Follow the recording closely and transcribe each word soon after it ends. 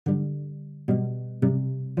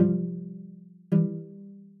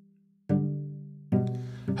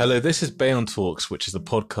Hello, this is Bayon Talks, which is a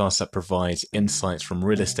podcast that provides insights from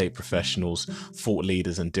real estate professionals, thought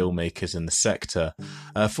leaders, and deal makers in the sector.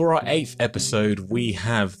 For our 8th episode, we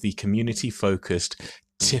have the community-focused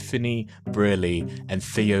Tiffany, Brierley, and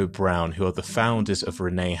Theo Brown, who are the founders of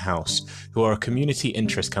Rene House, who are a community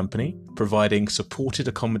interest company providing supported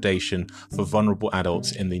accommodation for vulnerable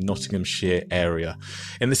adults in the Nottinghamshire area.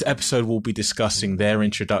 In this episode, we'll be discussing their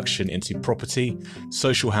introduction into property,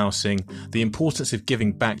 social housing, the importance of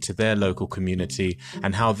giving back to their local community,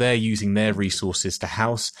 and how they're using their resources to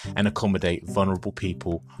house and accommodate vulnerable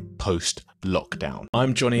people post-lockdown.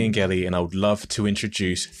 I'm Johnny Ngeli, and I would love to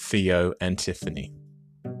introduce Theo and Tiffany.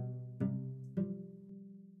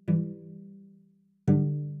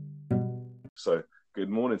 So, good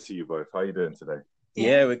morning to you both. How are you doing today?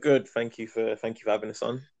 Yeah, we're good. Thank you for having us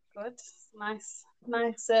on. Good, nice.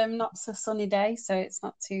 Not so sunny day, so it's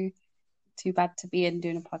not too bad to be in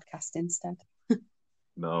doing a podcast instead.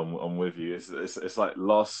 No, I'm with you. It's like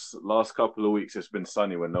last couple of weeks it's been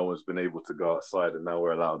sunny when no one's been able to go outside, and now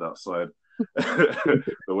we're allowed outside.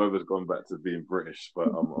 The weather's gone back to being British, but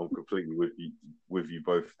I'm completely with you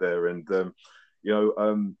both there. And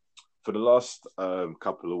for the last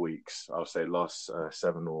couple of weeks, I'll say last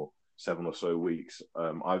seven or so weeks,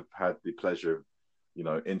 I've had the pleasure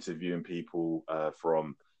of, interviewing people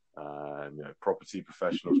from, property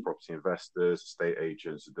professionals, property investors, estate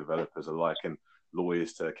agents, developers alike, and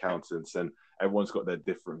lawyers to accountants, and everyone's got their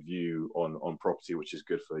different view on property, which is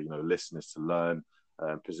good for, listeners to learn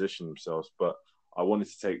and position themselves. But I wanted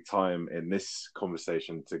to take time in this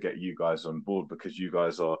conversation to get you guys on board, because you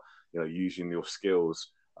guys are, using your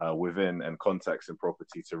skills within and contacts in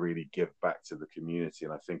property to really give back to the community.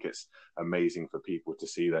 And I think it's amazing for people to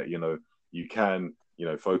see that, you can,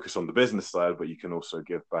 focus on the business side, but you can also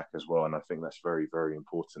give back as well. And I think that's very, very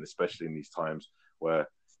important, especially in these times where,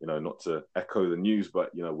 not to echo the news, but,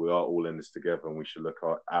 we are all in this together and we should look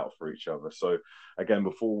out for each other. So again,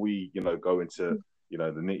 before we, go into, the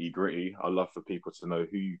nitty gritty, I'd love for people to know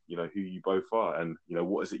who you both are and,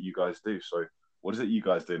 what is it you guys do? So what is it you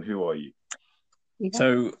guys do and who are you?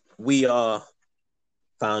 So we are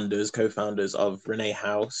co-founders of Rene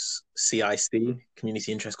House CIC,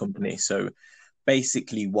 Community Interest Company. So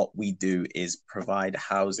basically what we do is provide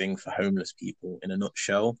housing for homeless people in a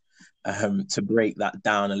nutshell. To break that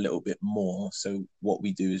down a little bit more, so what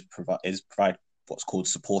we do is provide what's called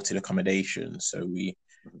supported accommodation. So we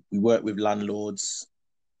work with landlords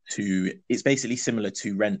it's basically similar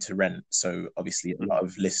to rent to rent. So obviously a lot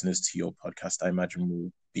of listeners to your podcast, I imagine,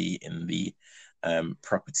 will be in the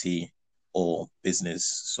property or business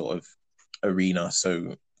sort of arena.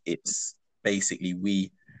 So it's basically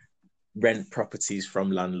we rent properties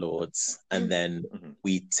from landlords, and then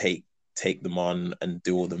we take them on and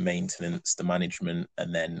do all the maintenance, the management,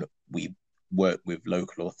 and then we work with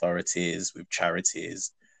local authorities, with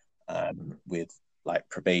charities, with like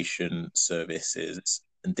probation services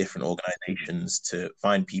and different organizations to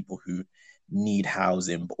find people who need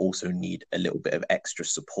housing but also need a little bit of extra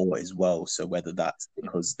support as well. So whether that's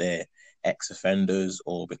because they're ex-offenders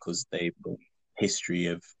or because they've got history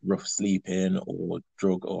of rough sleeping or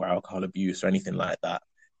drug or alcohol abuse or anything like that.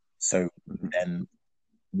 So then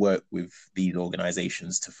work with these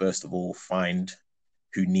organizations to first of all find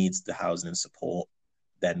who needs the housing and support.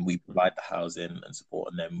 Then we provide the housing and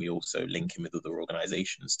support, and then we also link in with other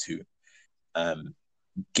organizations to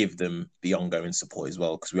give them the ongoing support as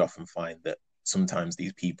well, because we often find that sometimes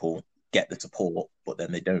these people get the support but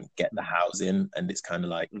then they don't get the housing, and it's kind of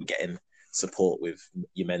like getting support with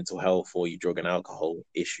your mental health or your drug and alcohol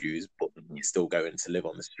issues, but you're still going to live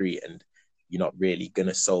on the street, and you're not really going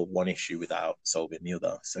to solve one issue without solving the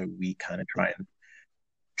other. So we kind of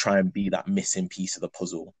try and be that missing piece of the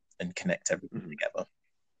puzzle and connect everything together.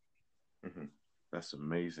 That's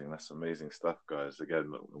amazing stuff, guys.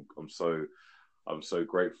 Again, I'm so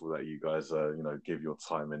grateful that you guys give your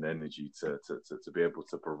time and energy to be able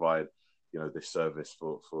to provide this service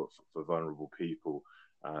for vulnerable people,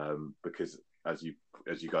 because as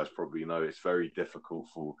you guys probably know, it's very difficult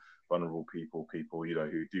for vulnerable people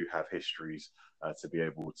who do have histories to be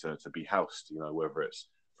able to be housed, whether it's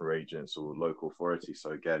for agents or local authorities.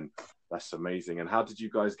 So again, that's amazing. And how did you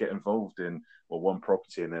guys get involved in one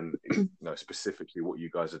property, and then specifically what you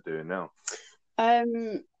guys are doing now?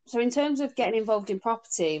 So in terms of getting involved in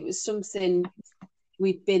property, it was something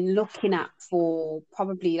we'd been looking at for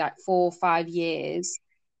probably like 4 or 5 years.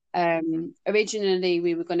 Originally,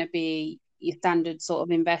 we were going to be your standard sort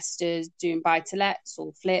of investors doing buy-to-lets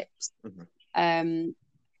or flips. And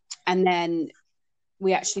then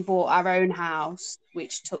we actually bought our own house,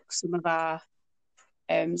 which took some of our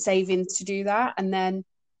savings to do that. And then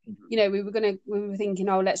you know, we were thinking,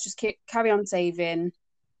 oh, let's just carry on saving,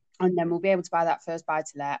 and then we'll be able to buy that first buy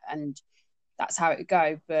to let, and that's how it would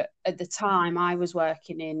go. But at the time, I was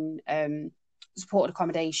working in supported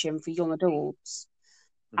accommodation for young adults,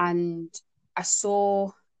 and I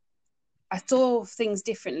saw things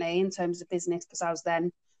differently in terms of business, because I was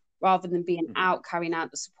then, rather than being out carrying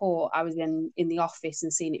out the support, I was in the office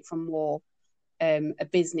and seeing it from more a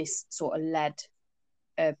business sort of led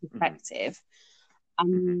perspective.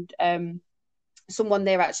 And someone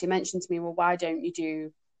there actually mentioned to me, well, why don't you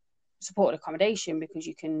do supported accommodation? Because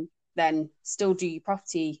you can then still do your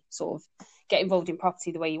property, sort of get involved in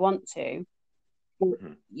property the way you want to.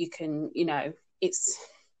 You can, you know,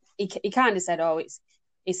 he kind of said, oh,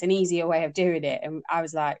 it's an easier way of doing it. And I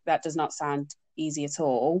was like, that does not sound easy at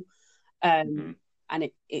all. And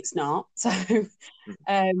it's not. So,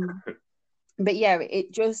 but yeah,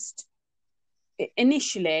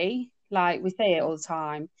 initially, like we say it all the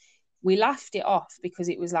time, we laughed it off because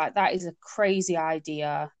it was like, that is a crazy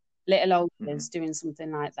idea. Little old us doing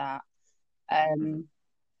something like that. And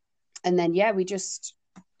then, yeah,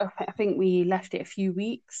 I think we left it a few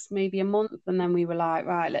weeks, maybe a month. And then we were like,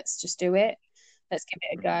 right, let's just do it. Let's give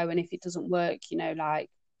it a go. And if it doesn't work, you know, like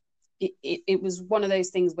it was one of those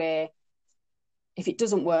things where if it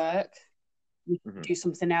doesn't work, we can do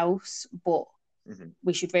something else, but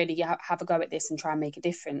we should really have a go at this and try and make a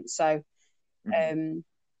difference. So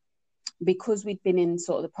because we'd been in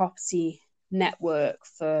sort of the property network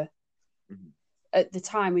for, at the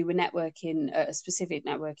time we were networking at a specific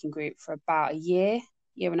networking group for about a year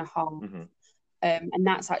and a half. And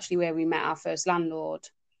that's actually where we met our first landlord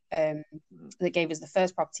that gave us the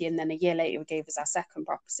first property, and then a year later gave us our second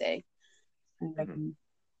property.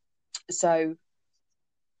 So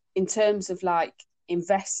in terms of like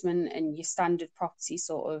investment and your standard property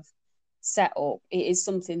sort of setup, it is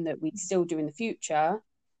something that we'd still do in the future.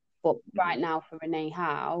 But right now for Rene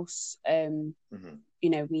House, you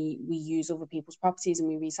know, we use other people's properties and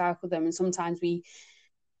we recycle them, and sometimes we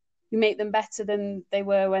make them better than they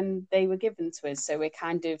were when they were given to us. So we're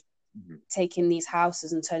kind of taking these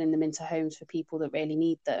houses and turning them into homes for people that really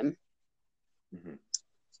need them.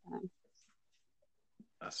 So.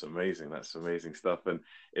 That's amazing. That's amazing stuff. And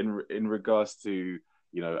in regards to,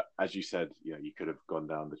 you know, as you said, you know, you could have gone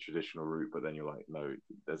down the traditional route, but then you're like, no,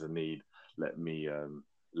 there's a need. Let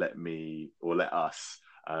us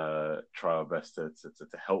try our best to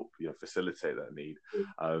help, you know, facilitate that need.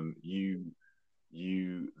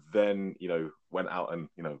 You then, you know, went out and,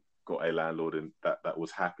 you know, got a landlord and that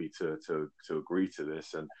was happy to agree to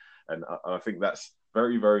this, and I think that's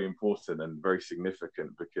very, very important and very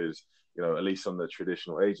significant, because, you know, at least on the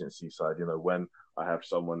traditional agency side, you know, when I have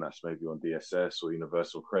someone that's maybe on DSS or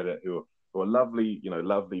Universal Credit who are lovely, you know,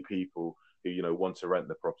 lovely people who, you know, want to rent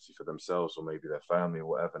the property for themselves or maybe their family or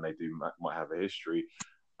whatever, and they might have a history.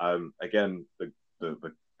 Again,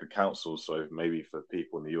 the council, so maybe for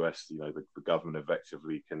people in the US, you know, the government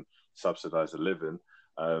effectively can subsidize a living.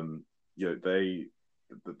 You know,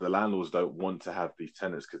 the landlords don't want to have these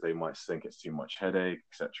tenants because they might think it's too much headache,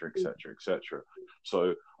 etc., etc., etc.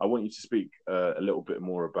 So I want you to speak a little bit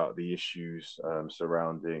more about the issues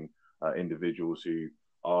surrounding individuals who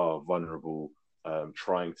are vulnerable,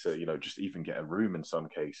 trying to, you know, just even get a room in some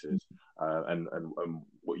cases, and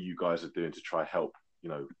what you guys are doing to try help, you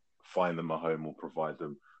know, find them a home or provide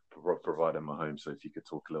them a home. So if you could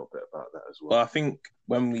talk a little bit about that as well. Well, I think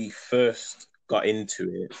when we first got into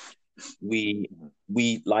it, we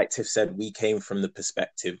like Tiff said, we came from the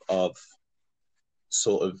perspective of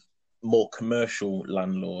sort of more commercial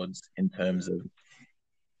landlords, in terms of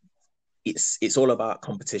it's all about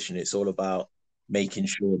competition. It's all about making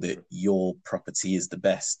sure that your property is the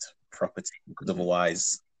best property, because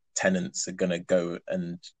otherwise tenants are going to go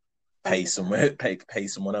and pay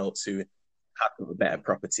someone else who has a better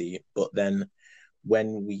property. But then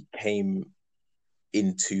when we came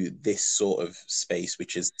into this sort of space,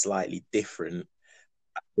 which is slightly different,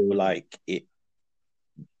 I feel like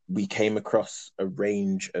we came across a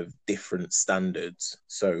range of different standards.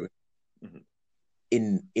 So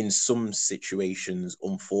in some situations,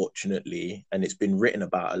 unfortunately, and it's been written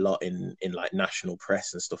about a lot in like national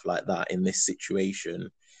press and stuff like that, in this situation,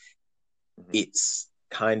 it's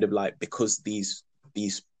kind of like, because these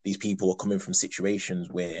people are coming from situations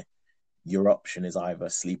where your option is either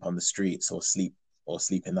sleep on the streets or sleep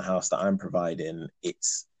in the house that I'm providing,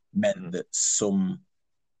 it's meant that some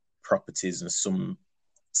properties and some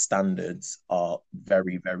standards are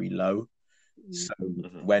very, very low. So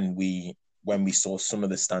when we saw some of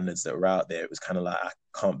the standards that were out there, it was kind of like, I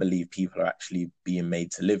can't believe people are actually being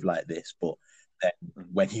made to live like this. But then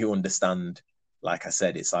when you understand, like I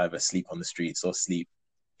said, it's either sleep on the streets or sleep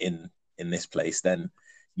in this place, then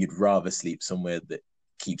you'd rather sleep somewhere that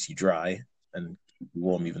keeps you dry and keep you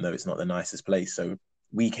warm, even though it's not the nicest place. So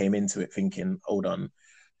we came into it thinking, hold on,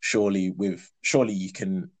 surely you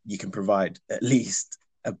can provide at least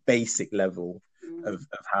a basic level of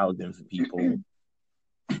housing for people.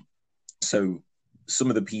 So some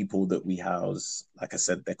of the people that we house, like I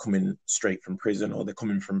said, they're coming straight from prison, or they're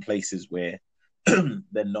coming from places where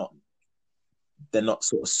they're not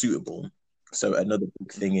sort of suitable. So another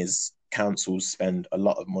big thing is councils spend a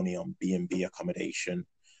lot of money on B&B accommodation.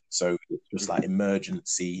 So it's just like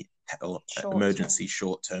emergency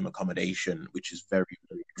short-term accommodation, which is very,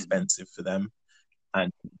 very expensive for them.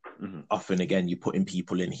 And often, again, you're putting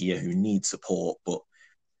people in here who need support, but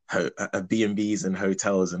B&Bs and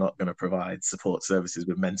hotels are not going to provide support services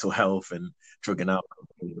with mental health and drug and alcohol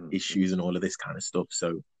issues and all of this kind of stuff.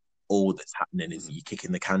 So all that's happening is you're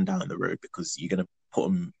kicking the can down the road, because you're going to put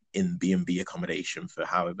them in B&B accommodation for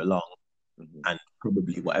however long, and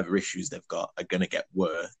probably whatever issues they've got are going to get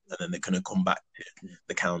worse, and then they're going to come back to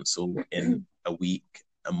the council in a week,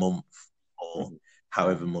 a month, or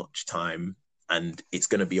however much time, and it's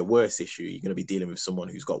going to be a worse issue. You're going to be dealing with someone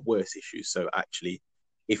who's got worse issues. So actually,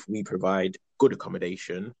 if we provide good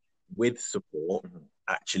accommodation with support,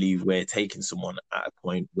 actually we're taking someone at a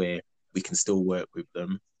point where we can still work with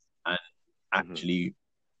them. And actually,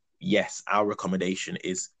 yes, our accommodation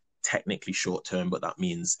is technically short term, but that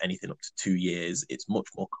means anything up to 2 years. It's much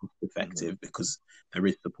more cost effective because there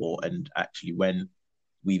is support. And actually, when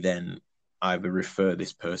we then either refer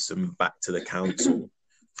this person back to the council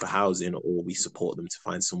for housing, or we support them to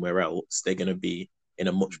find somewhere else, they're going to be in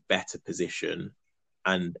a much better position,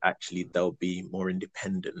 and actually they'll be more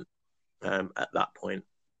independent at that point.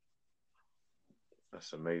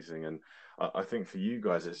 That's amazing. And I think for you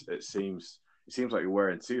guys, it seems like you're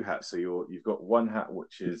wearing two hats. So you've got one hat,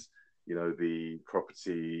 which is, the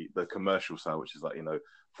property, the commercial side, which is like,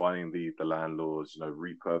 finding the landlords,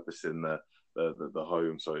 repurposing the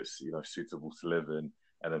home so it's, suitable to live in,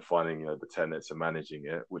 and then finding, the tenants and managing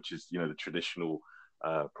it, which is, the traditional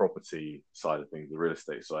property side of things, the real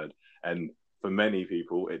estate side. And for many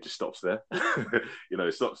people, it just stops there.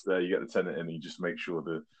 It stops there. You get the tenant in, and you just make sure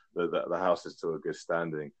the house is to a good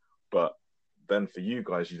standing. But then for you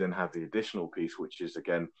guys, you then have the additional piece, which is,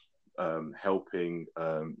 again, helping,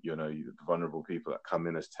 the vulnerable people that come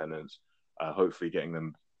in as tenants, hopefully getting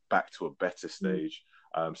them back to a better stage.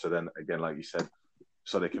 So then, again, like you said,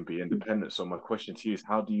 so they can be independent. So my question to you is,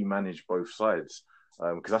 how do you manage both sides?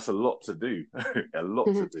 Because that's a lot to do, a lot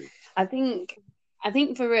to do. I think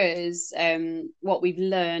for us, what we've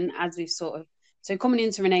learned as we've so coming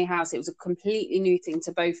into Rene House, it was a completely new thing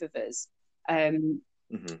to both of us.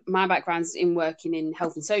 My background's in working in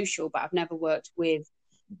health and social, but I've never worked in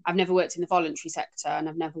the voluntary sector, and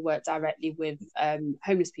I've never worked directly with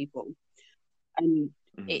homeless people. And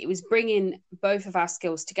it was bringing both of our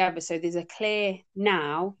skills together. So we're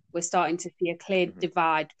starting to see a clear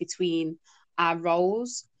divide between our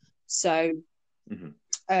roles. So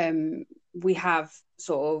we have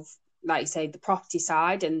sort of, like you say, the property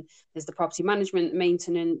side, and there's the property management,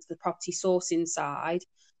 maintenance, the property sourcing side,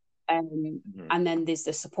 and then there's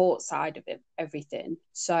the support side of it, everything.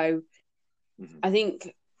 So I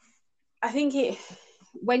think it,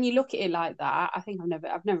 when you look at it like that, I've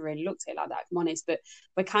never really looked at it like that, if I'm honest, but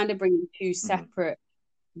we're kind of bringing two separate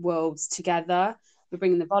worlds together. We're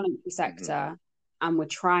bringing the voluntary sector, and we're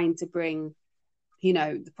trying to bring,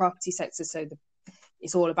 the property sector. So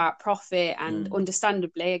it's all about profit, and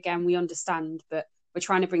understandably, again, we understand, but we're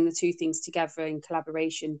trying to bring the two things together in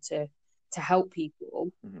collaboration to help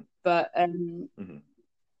people. But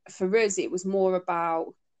for us, it was more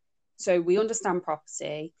about, so we understand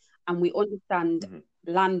property and we understand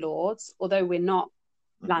landlords, although we're not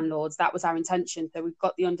landlords. That was our intention. So we've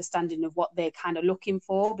got the understanding of what they're kind of looking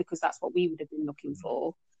for, because that's what we would have been looking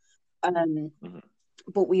for.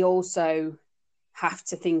 But we also have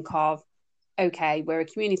to think of, okay, we're a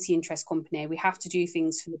community interest company. We have to do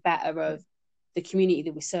things for the better of the community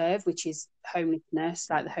that we serve, which is homelessness,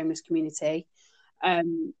 like the homeless community,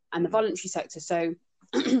 and the voluntary sector. So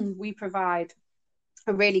we provide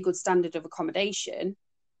a really good standard of accommodation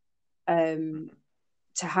to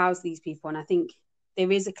house these people. And I think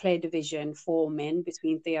there is a clear division forming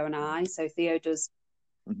between Theo and I. So Theo does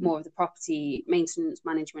more of the property maintenance,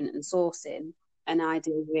 management and sourcing, and I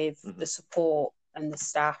deal with the support and the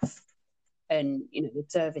staff and the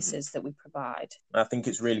services that we provide. I think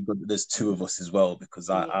it's really good that there's two of us as well, because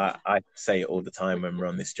I say it all the time when we're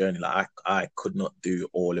on this journey, like I could not do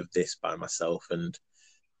all of this by myself, and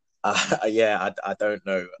I don't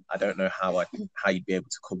know how you'd be able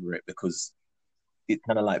to cover it, because it's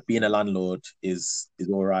kind of like being a landlord is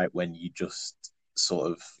all right when you just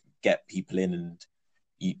sort of get people in and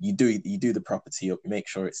you do the property up, you make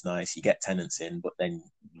sure it's nice, you get tenants in, but then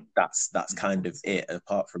that's kind of it.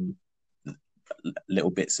 Apart from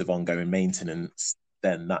little bits of ongoing maintenance,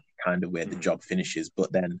 then that's kind of where the job finishes.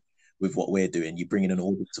 But then with what we're doing, you bring in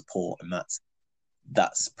all the support, and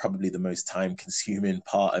that's probably the most time consuming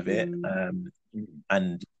part of it.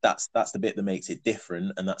 And that's the bit that makes it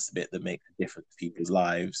different, and that's the bit that makes a difference to people's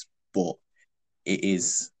lives. But it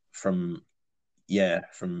is from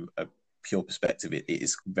a pure perspective, it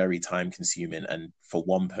is very time consuming, and for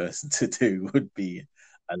one person to do would be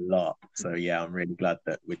a lot. So yeah, I'm really glad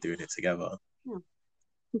that we're doing it together.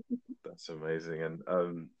 That's amazing.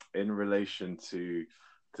 And in relation to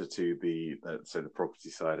the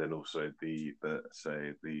property side, and also the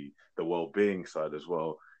well-being side as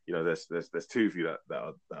well, you know, there's two of you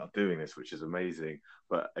that are doing this, which is amazing.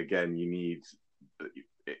 But again,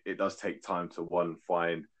 it does take time to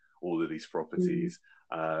find all of these properties,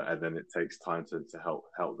 and then it takes time to help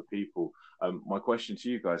the people. My question to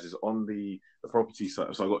you guys is on the property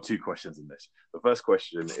side. So I've got two questions in this. The first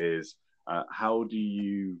question is, how do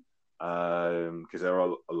you, because there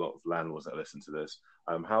are a lot of landlords that listen to this,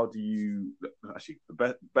 how do you, actually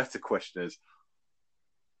the better question is,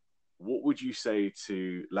 what would you say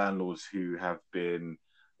to landlords who have been,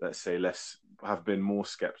 let's say, have been more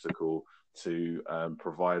skeptical to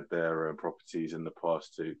provide their properties in the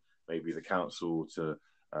past to maybe the council, to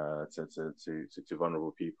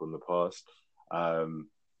vulnerable people in the past, and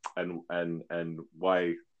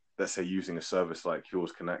why, let's say, using a service like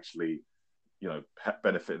yours can actually, you know,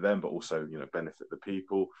 benefit them, but also, you know, benefit the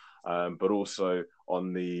people, but also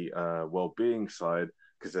on the well-being side,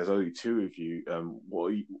 because there's only two of you.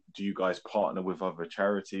 Do you guys partner with other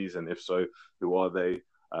charities, and if so, who are they?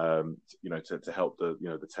 You know, to help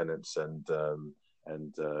the tenants and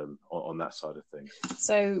on that side of things.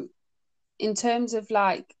 So, in terms of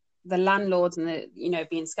like the landlords and the, you know,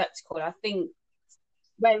 being skeptical, I think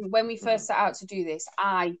when we first set out to do this,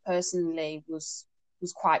 I personally was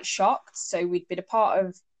quite shocked. So we'd been a part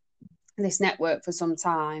of this network for some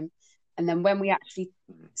time, and then when we actually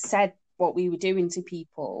said what we were doing to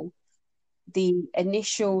people, the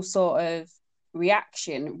initial sort of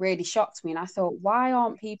reaction really shocked me, and I thought, why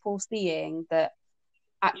aren't people seeing that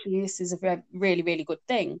actually this is a really, really good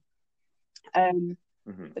thing?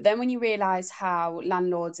 But then when you realise how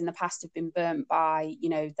landlords in the past have been burnt by, you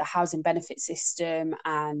know, the housing benefit system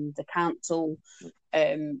and the council,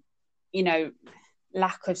 you know,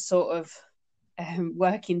 lack of sort of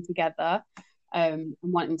working together and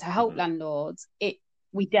wanting to help landlords,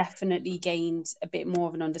 we definitely gained a bit more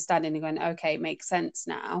of an understanding and going, okay, it makes sense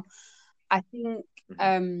now. I think,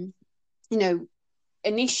 you know,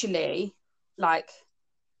 initially, like,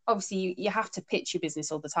 obviously you have to pitch your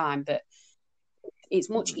business all the time, but it's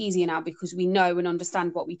much easier now because we know and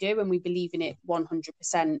understand what we do and we believe in it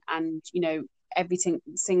 100%. And, you know, every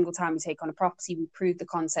single time we take on a property, we prove the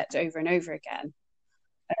concept over and over again.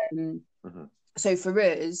 So for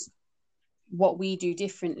us, what we do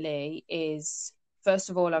differently is, first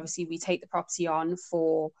of all, obviously, we take the property on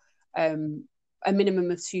for a minimum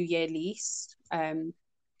of 2-year lease.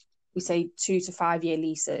 We say 2 to 5 year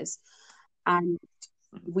leases. And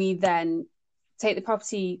we then take the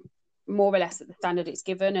property more or less at the standard it's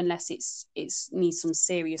given, unless it's needs some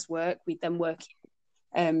serious work. We then work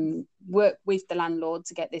with the landlord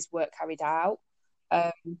to get this work carried out.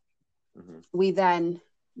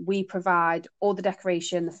 We provide all the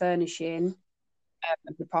decoration, the furnishing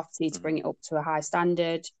of the property to bring it up to a high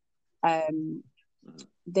standard.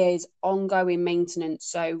 There's ongoing maintenance.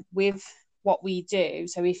 So with what we do,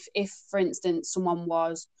 so if for instance someone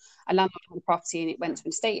was a landlord on the property and it went to an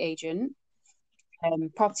estate agent,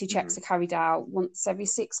 property checks are carried out once every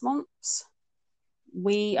 6 months.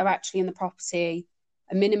 We are actually in the property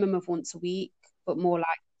a minimum of once a week, but more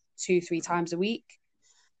like 2-3 times a week.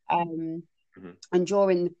 And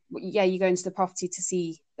during, you go into the property to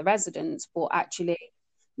see the residents, but actually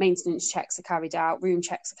maintenance checks are carried out, room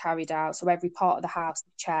checks are carried out. So every part of the house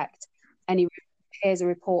is checked. Any repairs are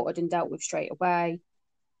reported and dealt with straight away.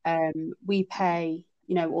 We pay,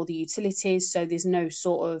 you know, all the utilities, so there's no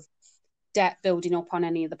sort of debt building up on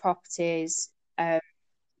any of the properties.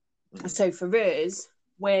 So for us,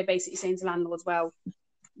 we're basically saying to landlords, well,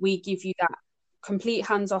 we give you that complete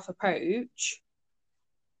hands-off approach,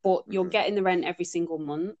 but you're getting the rent every single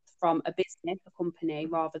month from a business, a company,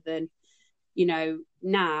 rather than, you know,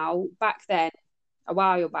 now, back then, a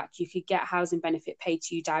while back, you could get housing benefit paid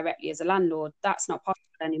to you directly as a landlord. That's not possible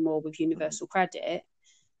anymore with universal credit.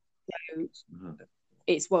 So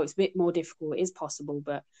it's a bit more difficult. It is possible,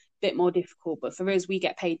 but a bit more difficult. But for us, we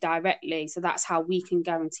get paid directly, so that's how we can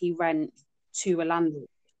guarantee rent to a landlord.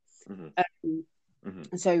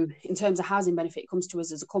 So in terms of housing benefit, it comes to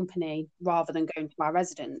us as a company rather than going to our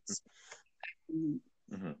residents.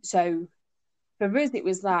 So for us, it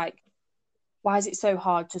was like, why is it so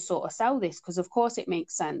hard to sort of sell this? Because of course it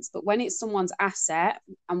makes sense, but when it's someone's asset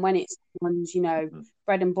and when it's someone's,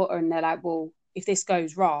 bread and butter, and they're like, well, if this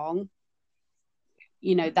goes wrong,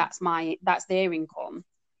 that's their income.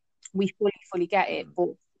 We fully get it, but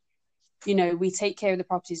we take care of the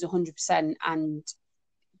properties 100%, and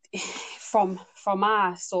from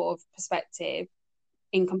our sort of perspective,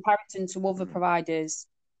 in comparison to other providers,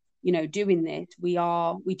 doing this,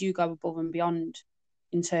 we do go above and beyond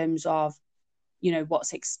in terms of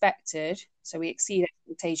what's expected. So we exceed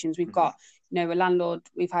expectations. We've got a landlord,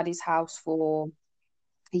 we've had his house for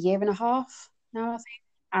a year and a half now, I think,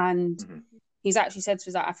 and he's actually said to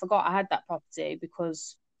us that I forgot I had that property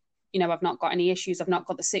because I've not got any issues. I've not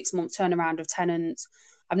got the 6-month turnaround of tenants.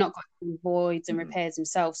 I've not got any voids and repairs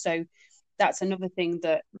himself. So that's another thing,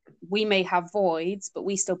 that we may have voids, but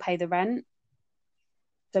we still pay the rent.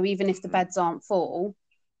 So even if the beds aren't full,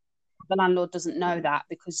 the landlord doesn't know that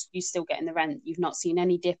because you're still getting the rent. You've not seen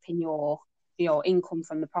any dip in your income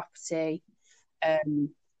from the property.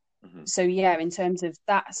 So yeah, in terms of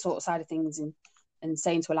that sort of side of things, and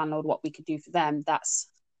saying to a landlord what we could do for them, that's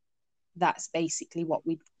basically what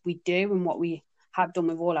we do and what we have done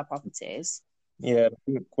with all our properties. Yeah,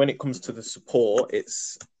 when it comes to the support,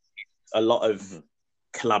 it's a lot of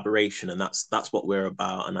collaboration, and that's what we're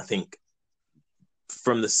about. And I think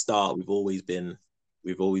from the start, we've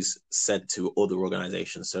always said to other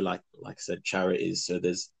organizations, so like I said, charities. So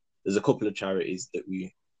there's a couple of charities that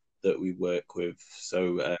we work with.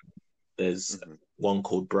 So there's one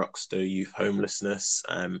called Broxton Youth Homelessness.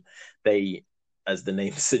 They, as the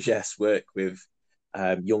name suggests, work with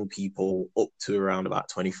young people up to around about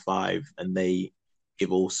 25, and they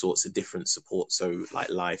give all sorts of different support. So like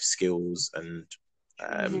life skills and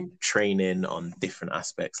training on different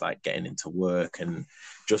aspects, like getting into work and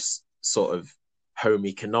just sort of home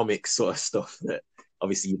economics sort of stuff that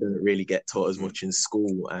obviously you don't really get taught as much in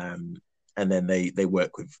school. And then they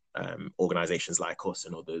work with organizations like us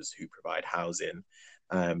and others who provide housing.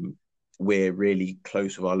 We're really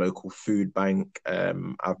close with our local food bank.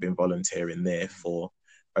 I've been volunteering there for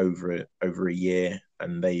over a year,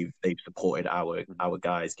 and they've supported our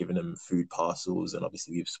guys, giving them food parcels, and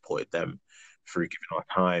obviously we've supported them through giving our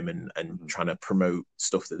time and trying to promote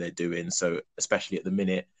stuff that they're doing. So especially at the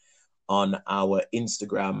minute on our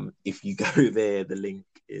Instagram, if you go there, the link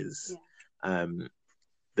is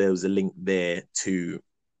there was a link there to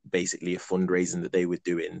basically a fundraising that they were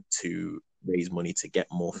doing to raise money to get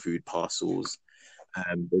more food parcels.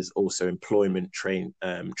 There's also employment training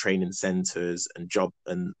centres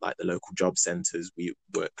and like the local job centres. We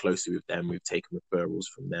work closely with them. We've taken referrals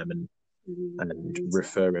from them and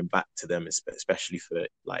referring back to them, especially for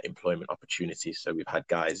like employment opportunities. So we've had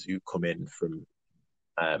guys who come in from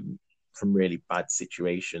really bad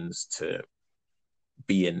situations to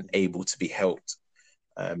being able to be helped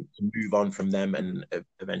to move on from them and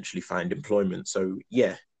eventually find employment. So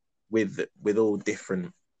yeah, with all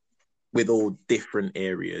different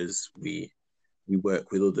areas, we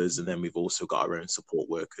work with others, and then we've also got our own support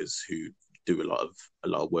workers who do a lot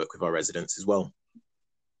of work with our residents as well.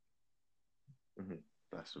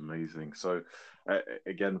 That's amazing. So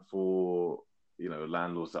again, for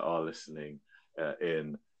landlords that are listening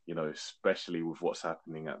in, especially with what's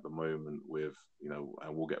happening at the moment with,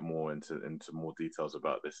 and we'll get more into more details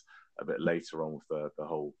about this a bit later on with the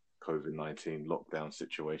whole COVID-19 lockdown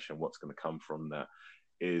situation, what's going to come from that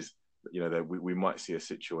is, that we might see a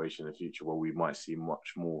situation in the future where we might see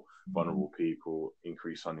much more vulnerable people,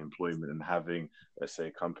 increase unemployment, and having, let's say,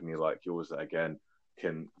 a company like yours that again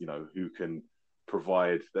can, who can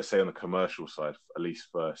provide, let's say on the commercial side, at least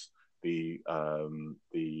first, the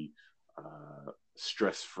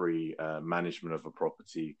stress-free management of a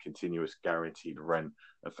property, continuous guaranteed rent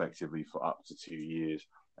effectively for up to 2 years,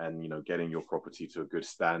 and getting your property to a good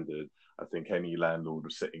standard. I think any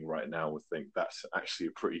landlord sitting right now would think that's actually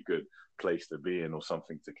a pretty good place to be in, or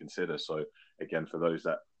something to consider. So again, for those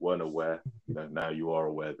that weren't aware, now you are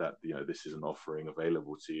aware that this is an offering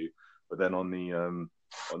available to you. But then on the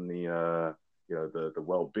the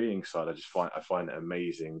well-being side, I find it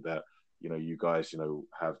amazing that you guys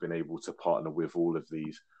have been able to partner with all of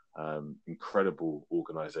these incredible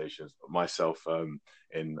organizations. Myself,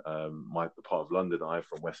 in the part of London, I'm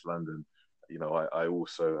from West London, I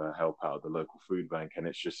also help out the local food bank, and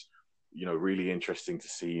it's just really interesting to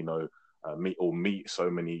see meet so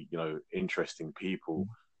many, you know, interesting people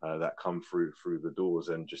that come through the doors,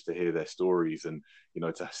 and just to hear their stories, and, you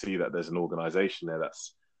know, to see that there's an organization there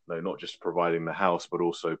that's, you know, not just providing the house, but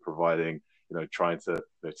also providing, you know, trying to,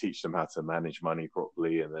 you know, teach them how to manage money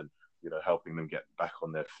properly, and then, you know, helping them get back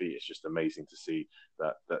on their feet. It's just amazing to see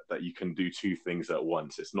that you can do two things at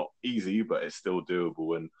once. It's not easy, but it's still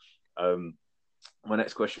doable. And my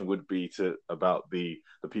next question would be about the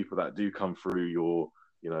people that do come through your,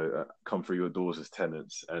 you know, come through your doors as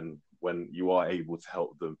tenants, and when you are able to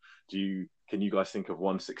help them, can you guys think of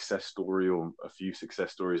one success story or a few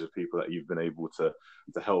success stories of people that you've been able to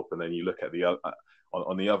help, and then you look at the other,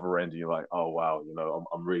 on the other end, and you're like, oh wow, you know,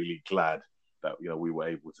 I'm really glad that, you know, we were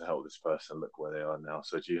able to help this person. Look where they are now.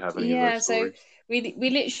 So do you have any of those stories? So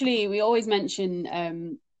we always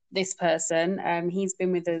mention this person. He's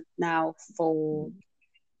been with us now for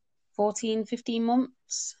 14, 15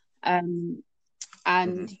 months. And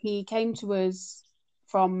he came to us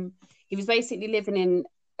he was basically living in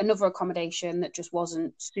another accommodation that just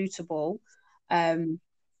wasn't suitable. And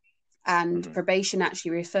probation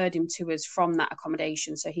actually referred him to us from that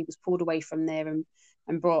accommodation. So he was pulled away from there and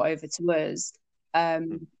brought over to us.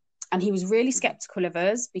 And he was really skeptical of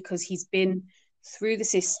us because he's been through the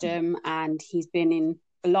system and he's been in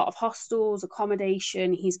a lot of hostels,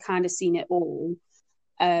 accommodation. He's kind of seen it all.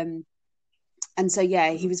 And so,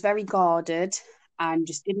 yeah, he was very guarded and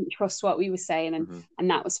just didn't trust what we were saying.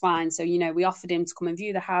 And that was fine. So, you know, we offered him to come and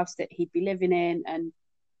view the house that he'd be living in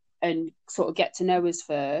and sort of get to know us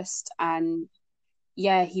first. And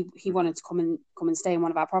yeah, he wanted to come and stay in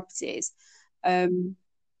one of our properties.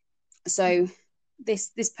 So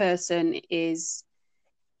this person is,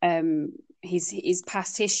 his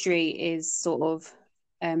past history is sort of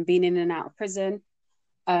being in and out of prison,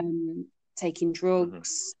 taking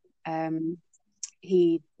drugs.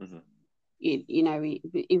 He was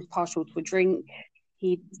partial to a drink.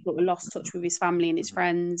 He sort of lost touch with his family and his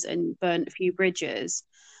friends and burnt a few bridges.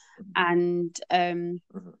 And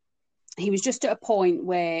he was just at a point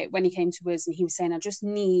where, when he came to us and he was saying, I just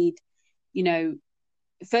need, you know,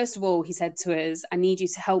 first of all, he said to us, I need you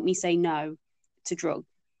to help me say no to drugs.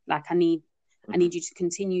 Like, I need you to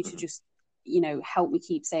continue to just, you know, help me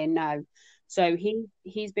keep saying no. So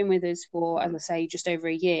he's been with us for, as I say, just over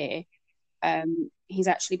a year. He's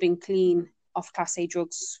actually been clean off Class A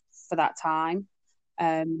drugs for that time.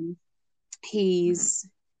 He's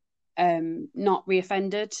not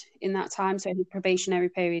reoffended in that time, so his probationary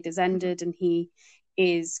period has ended, and he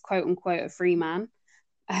is, quote unquote, a free man.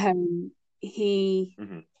 He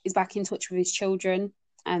is back in touch with his children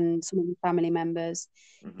and some of his family members.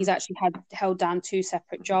 He's actually held down 2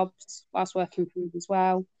 separate jobs whilst working for us as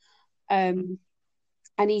well. And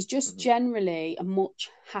he's just generally a much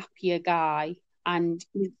happier guy, and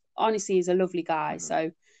honestly, he's a lovely guy.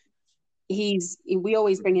 So we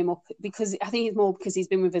always bring him up because I think it's more because he's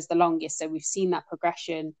been with us the longest, so we've seen that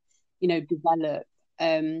progression, you know, develop.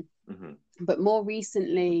 But more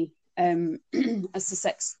recently, a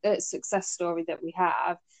success story that we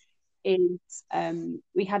have is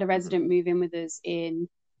we had a resident move in with us in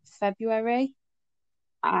February,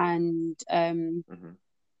 and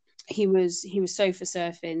he was sofa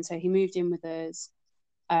surfing, so he moved in with us,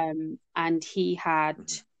 and he'd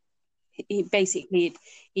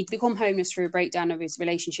become homeless through a breakdown of his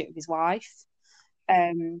relationship with his wife.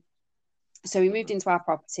 So he moved into our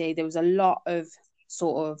property. There was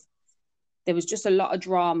just a lot of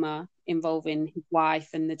drama involving his wife,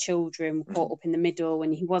 and the children were caught up in the middle,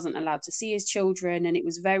 and he wasn't allowed to see his children, and it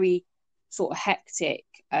was very sort of hectic.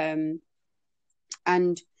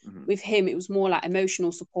 And with him, it was more like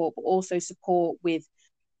emotional support, but also support with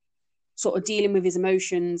sort of dealing with his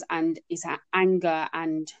emotions and his anger,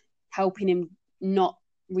 and helping him not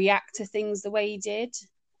react to things the way he did,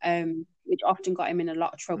 which often got him in a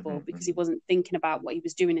lot of trouble because he wasn't thinking about what he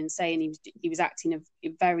was doing and saying. He was acting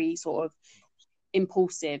very sort of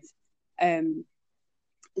impulsive.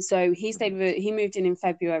 So he moved in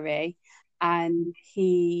February, and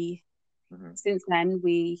since then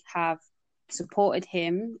we have supported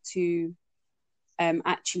him to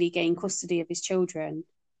actually gain custody of his children.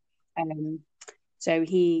 So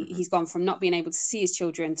he's gone from not being able to see his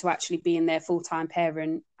children to actually being their full-time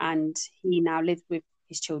parent, and he now lives with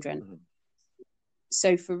his children.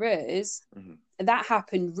 So for us, that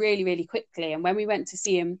happened really, really quickly. And when we went to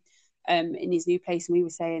see him in his new place,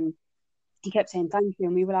 and he kept saying thank you,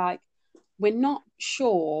 and we were like, we're not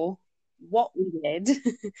sure what we did.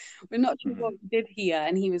 We're not sure what we did here.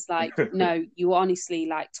 And he was like, no, you honestly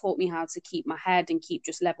like taught me how to keep my head and keep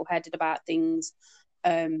just level-headed about things.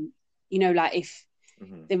 You know, like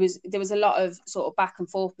there was a lot of sort of back and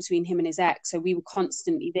forth between him and his ex, so we were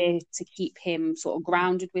constantly there to keep him sort of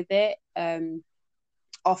grounded with it.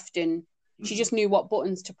 Often she just knew what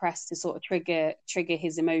buttons to press to sort of trigger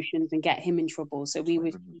his emotions and get him in trouble. So we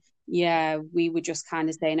were just kind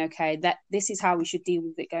of saying, okay, that this is how we should deal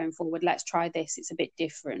with it going forward. Let's try this. It's a bit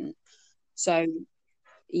different. So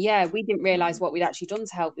yeah, we didn't realize what we'd actually done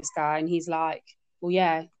to help this guy, and he's like, well,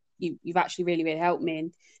 yeah, you've actually really, really helped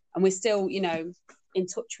me, and we're still, you know, in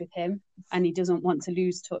touch with him, and he doesn't want to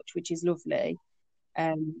lose touch, which is lovely.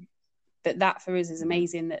 But that for us is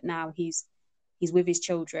amazing, that now he's with his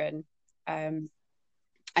children, and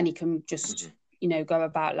he can just you know, go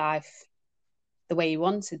about life the way he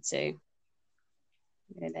wanted to,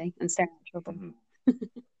 really, and stay out of trouble.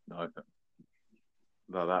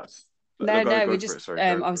 We're just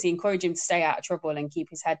obviously encourage him to stay out of trouble and keep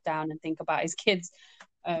his head down and think about his kids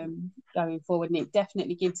going forward, and it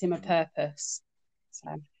definitely gives him a purpose.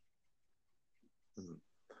 So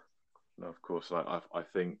no, of course, I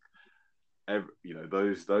think you know,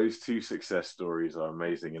 those two success stories are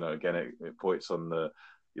amazing. You know, again, it points on the,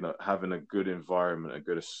 you know, having a good environment, a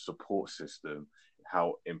good support system,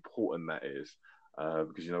 how important that is.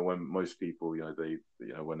 Because, you know, when most people, you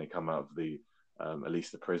know, when they come out of the at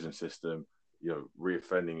least the prison system, you know,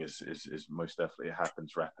 reoffending is most definitely, it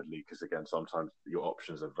happens rapidly, because again, sometimes your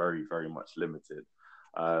options are very, very much limited.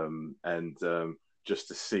 Just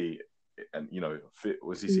to see, and you know,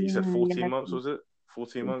 you said 14 months, was it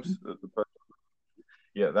 14 months?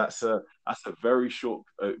 Yeah, that's a very short.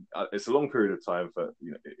 It's a long period of time for,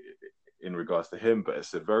 you know, in regards to him, but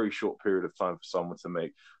it's a very short period of time for someone to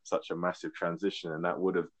make such a massive transition, and that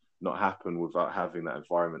would have not happened without having that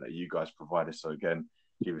environment that you guys provided. So again,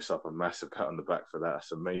 give yourself a massive pat on the back for that.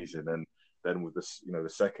 That's amazing. And then with this, you know,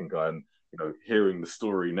 the second guy, and you know, hearing the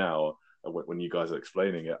story now, when you guys are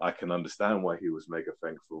explaining it, I can understand why he was mega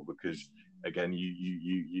thankful, because again,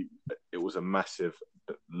 you it was a massive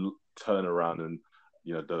turnaround, and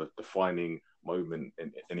you know, the defining moment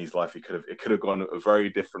in his life. It could have gone a very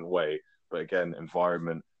different way, but again,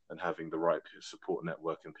 environment and having the right support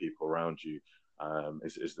network and people around you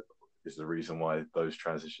is the reason why those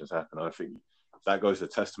transitions happen. I think that goes a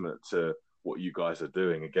testament to what you guys are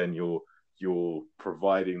doing. Again, you're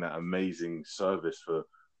providing that amazing service for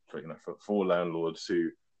landlords who,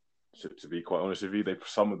 to be quite honest with you,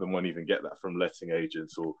 some of them won't even get that from letting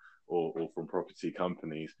agents or from property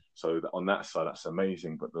companies. So on that side, that's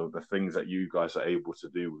amazing. But the things that you guys are able to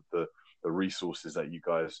do with the resources that you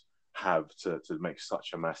guys have to make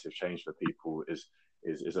such a massive change for people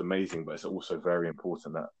is amazing. But it's also very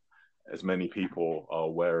important that as many people are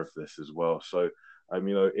aware of this as well. So,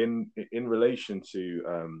 you know, in relation to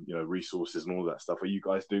you know, resources and all that stuff, are you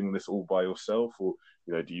guys doing this all by yourself, or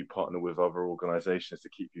you know, do you partner with other organisations to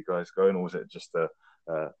keep you guys going, or is it just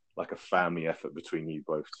like a family effort between you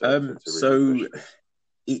both?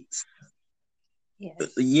 It's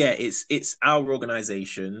our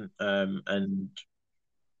organisation, and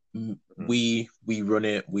we run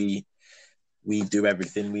it. We do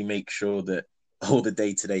everything. We make sure that all the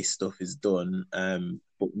day-to-day stuff is done.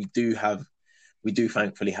 But we do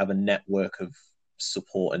thankfully have a network of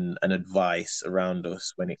support and advice around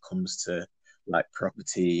us when it comes to like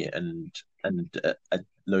property and a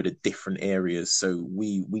load of different areas. So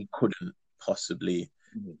we couldn't possibly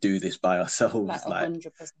do this by ourselves.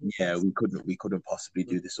 We couldn't possibly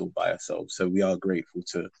do this all by ourselves. So we are grateful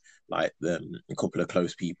to like a couple of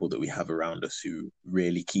close people that we have around us who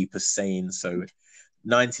really keep us sane. So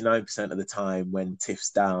 99% of the time when Tiff's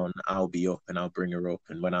down, I'll be up and I'll bring her up,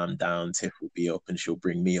 and when I'm down, Tiff will be up and she'll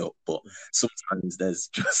bring me up. But sometimes there's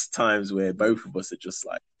just times where both of us are just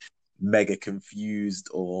like mega confused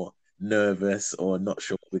or nervous or not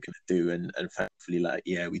sure what we're going to do, and thankfully, like,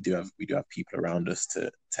 yeah, we do have people around us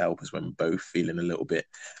to help us when we're both feeling a little bit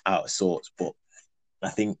out of sorts. But I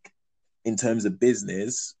think in terms of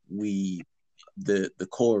business, the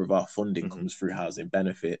core of our funding comes through housing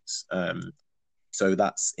benefits. So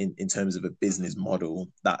that's in terms of a business model,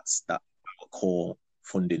 that's our core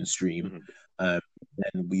funding stream. Then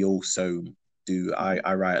we also do,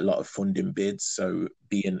 I write a lot of funding bids. So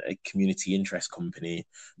being a community interest company,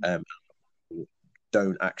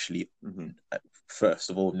 don't actually, first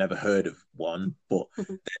of all, never heard of one, but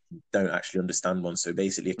don't actually understand one. So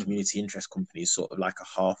basically a community interest company is sort of like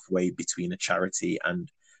a halfway between a charity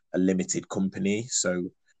and a limited company.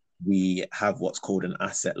 So we have what's called an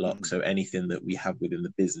asset lock. So anything that we have within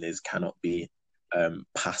the business cannot be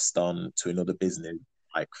passed on to another business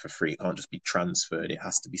like for free. It can't just be transferred. It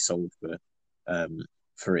has to be sold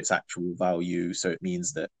for its actual value. So it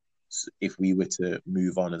means that if we were to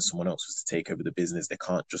move on and someone else was to take over the business, they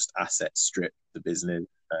can't just asset strip the business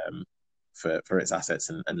for its assets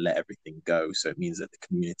and let everything go. So it means that the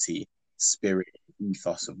community spirit,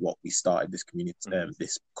 ethos of what we started this community,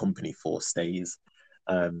 this company for, stays.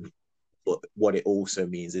 But what it also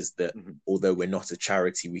means is that although we're not a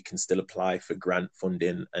charity, we can still apply for grant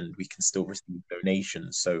funding and we can still receive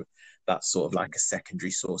donations. So that's sort of like a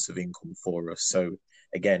secondary source of income for us. So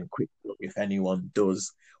again, quick look, if anyone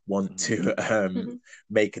does want to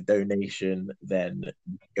make a donation, then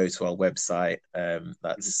go to our website.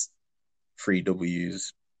 That's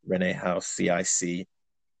 3Ws, Rene House CIC.com.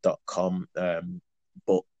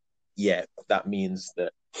 But yeah, that means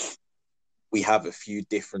that we have a few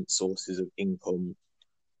different sources of income,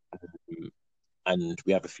 and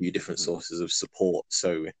we have a few different sources of support.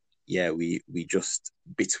 So yeah, we just,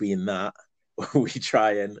 between that, we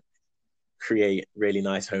try and create really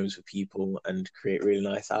nice homes for people and create really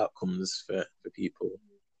nice outcomes for people.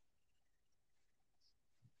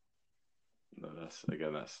 No,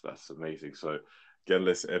 that's amazing. So again,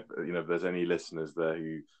 listen, if there's any listeners there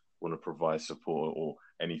who want to provide support or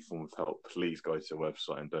any form of help, please go to the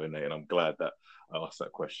website and donate. And I'm glad that I asked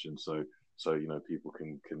that question, so people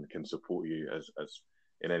can support you as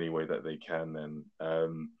in any way that they can.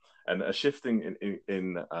 And a shifting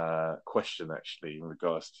in question, actually, in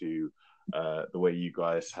regards to the way you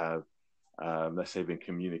guys have, let's say, been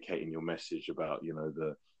communicating your message about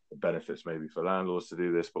the benefits maybe for landlords to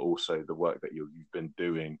do this, but also the work that you've been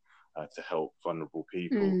doing to help vulnerable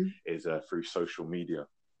people is through social media.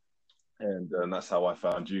 And that's how I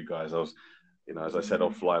found you guys. I was, as I said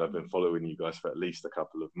offline, I've been following you guys for at least a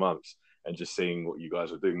couple of months, and just seeing what you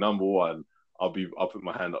guys are doing. Number one, I'll put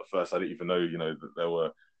my hand up first. I didn't even know, that there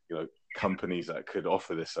were, companies that could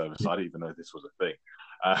offer this service. I didn't even know this was a thing.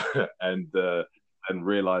 And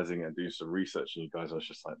realizing and doing some research, and you guys, I was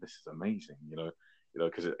just like, this is amazing,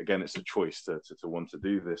 because again, it's a choice to want to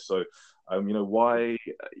do this. So, why?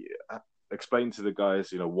 Explain to the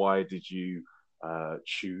guys, why did you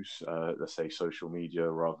choose, let's say, social media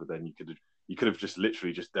rather than you could have just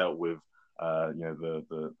literally just dealt with,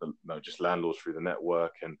 just landlords through the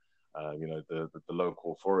network and the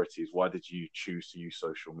local authorities. Why did you choose to use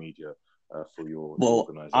social media for your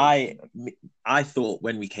organization? I thought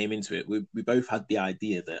when we came into it, we both had the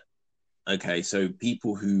idea that, okay, so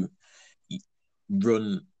people who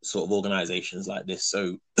run sort of organizations like this,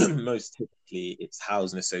 so most typically it's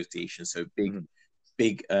housing associations, so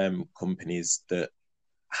big companies that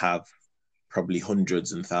have probably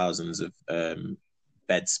hundreds and thousands of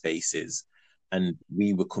bed spaces, and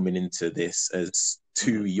we were coming into this as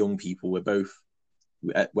two young people. We're both,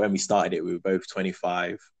 when we started it, we were both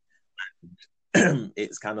 25.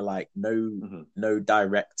 It's kind of like no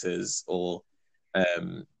directors or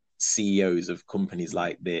CEOs of companies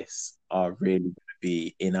like this are really going to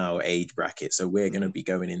be in our age bracket. So we're going to be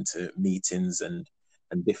going into meetings and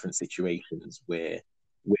different situations where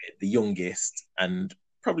we're the youngest and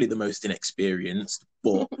probably the most inexperienced,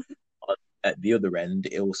 but at the other end,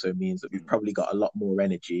 it also means that we've probably got a lot more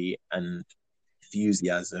energy and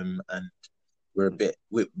enthusiasm, and we're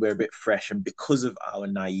a bit fresh. And because of our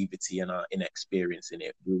naivety and our inexperience in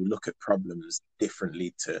it, we'll look at problems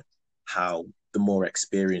differently to how the more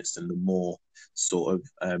experienced and the more sort of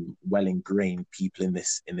well ingrained people in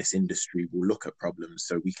this industry will look at problems.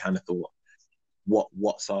 So we kind of thought,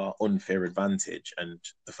 what's our unfair advantage? And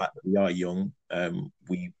the fact that we are young,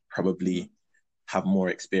 we probably have more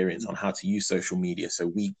experience on how to use social media. So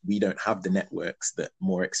we don't have the networks that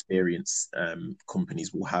more experienced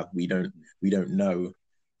companies will have. We don't know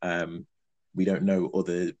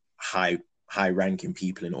other high ranking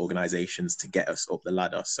people in organizations to get us up the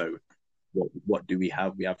ladder. So what do we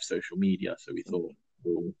have? We have social media. So we thought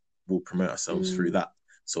we'll promote ourselves through that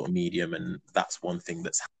sort of medium, and that's one thing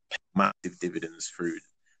that's massive dividends through.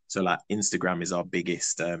 So like Instagram is our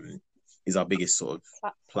biggest sort of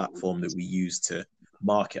platform that we use to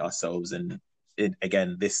market ourselves, and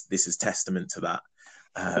again, this is testament to that.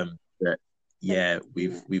 That yeah,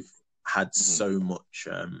 we've had so much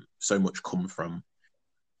come from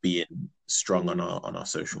being strong on our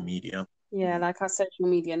social media. Yeah, like our social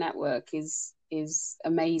media network is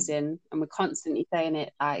amazing, and we're constantly saying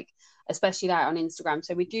it, like especially like on Instagram.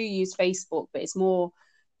 So we do use Facebook, but it's more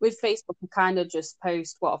with Facebook, we kind of just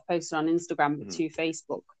post what I've posted on Instagram to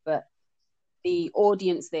Facebook, but the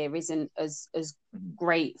audience there isn't as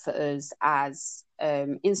great for us as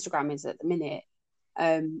Instagram is at the minute.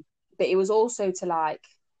 But it was also to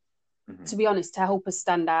to be honest, to help us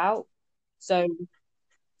stand out. So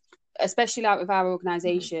especially like with our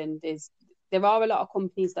organisation, there are a lot of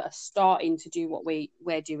companies that are starting to do what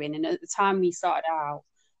we're doing. And at the time we started out,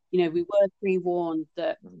 you know, we were pre-warned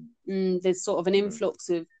that there's sort of an influx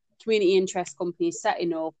of community interest companies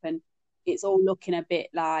setting up, and it's all looking a bit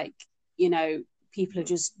like, you know, people are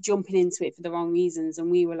just jumping into it for the wrong reasons.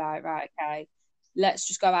 And we were like, right, okay, let's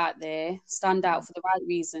just go out there, stand out for the right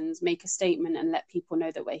reasons, make a statement, and let people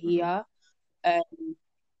know that we're here.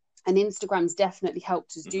 And Instagram's definitely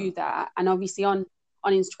helped us do that. And obviously on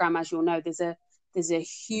Instagram, as you'll know, there's a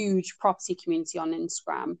huge property community on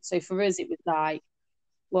Instagram. So for us, it was like,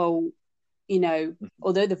 well, you know,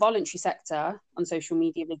 although the voluntary sector on social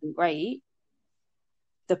media isn't great,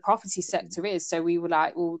 the property sector is. So we were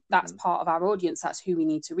like, well, that's part of our audience. That's who we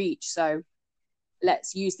need to reach. So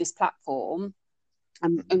let's use this platform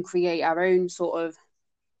and create our own sort of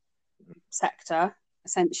sector,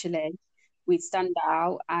 essentially. We'd stand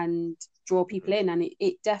out and draw people in, and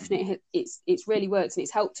it definitely it's really worked, and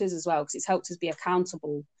it's helped us as well, because it's helped us be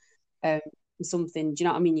accountable for something. Do you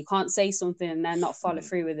know what I mean? You can't say something and then not follow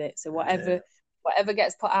through with it. So whatever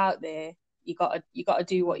gets put out there, you gotta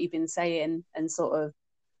do what you've been saying and sort of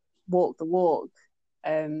walk the walk.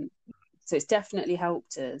 So it's definitely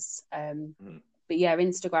helped us. But yeah,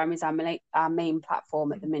 Instagram is our main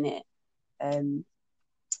platform at the minute. But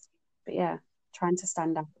yeah, trying to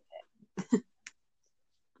stand out.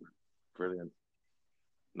 Brilliant.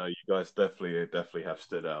 No, you guys definitely have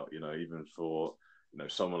stood out, you know, even for, you know,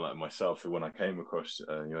 someone like myself, who when I came across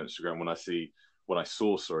your Instagram, when I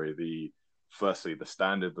saw firstly the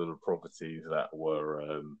standard of the properties that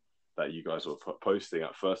were that you guys were posting.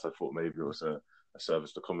 At first I thought maybe it was a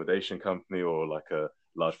serviced accommodation company or like a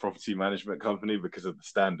large property management company, because of the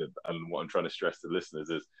standard. And what I'm trying to stress to listeners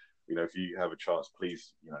is, you know, if you have a chance,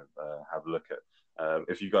 please, you know, have a look at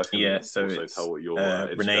if you guys can so also tell what your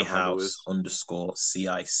Rene Instagram handle House is.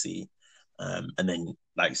 _CIC. And then,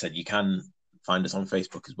 like you said, you can find us on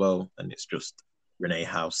Facebook as well, and it's just Rene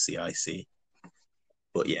House CIC.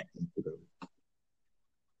 But yeah.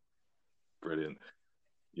 Brilliant.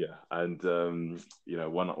 Yeah. And you know,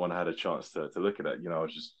 when I had a chance to look at it, you know,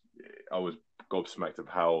 I was gobsmacked of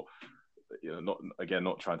how, you know,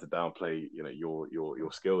 not trying to downplay, you know,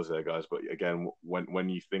 your skills there, guys, but again, when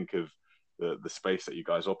you think of the space that you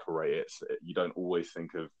guys operate, you don't always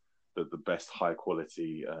think of the best high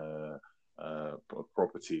quality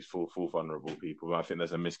properties for vulnerable people. I think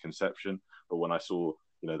there's a misconception, but when I saw,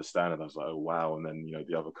 you know, the standard, I was like, oh wow. And then, you know,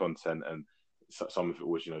 the other content, and some of it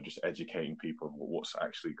was, you know, just educating people on what's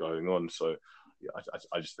actually going on. So yeah,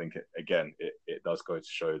 I just think it does go to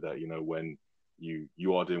show that, you know, when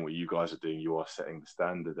you are doing what you guys are doing, you are setting the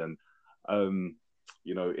standard. And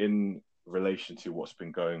you know, in relation to what's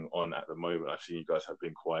been going on at the moment, I've seen you guys have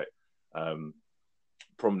been quite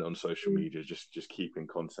prominent on social media, just keeping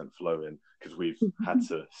content flowing, because we've had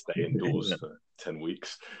to stay indoors for 10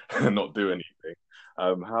 weeks and not do anything.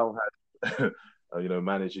 How has you know,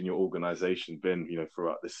 managing your organization been, you know,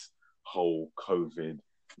 throughout this whole COVID-19,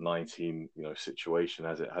 you know, situation?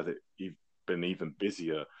 Has it been even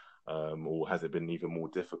busier, or has it been even more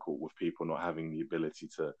difficult with people not having the ability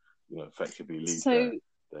to, you know, effectively leave? So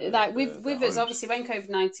like with us, obviously when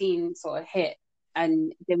COVID-19 sort of hit,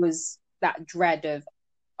 and there was that dread of,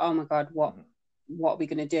 oh my God, what are we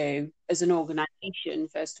going to do as an organisation?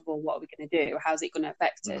 First of all, what are we going to do? How's it going to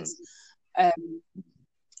affect us?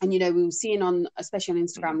 And, you know, we were seeing especially on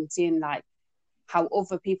Instagram, we were seeing like how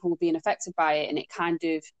other people were being affected by it. And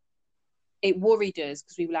it worried us,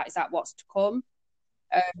 because we were like, is that what's to come?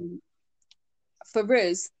 For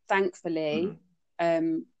us, thankfully,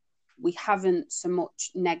 we haven't so much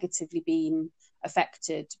negatively been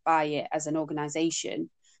affected by it as an organisation.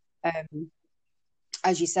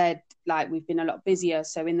 As you said, like, we've been a lot busier.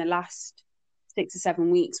 So in the last 6 or 7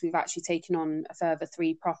 weeks, we've actually taken on a further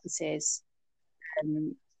 3 properties.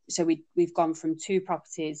 So we've gone from 2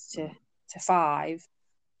 properties to 5,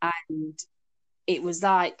 and it was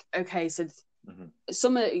like, okay, so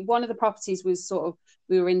one of the properties was sort of,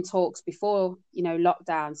 we were in talks before, you know,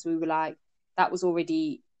 lockdown, so we were like, that was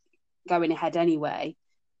already going ahead anyway.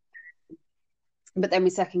 But then we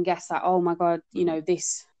second guessed that, oh my God, you know,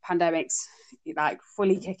 this pandemic's like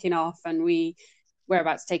fully kicking off, and we're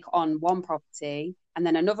about to take on 1 property, and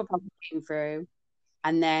then another property came through,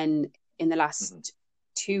 and then in the last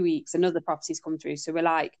 2 weeks another property's come through. So we're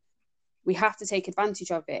like, we have to take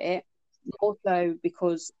advantage of it, more so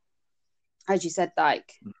because, as you said,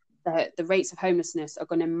 like the rates of homelessness are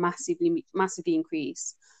going to massively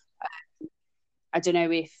increase. I don't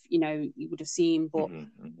know if, you know, you would have seen, but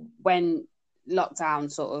when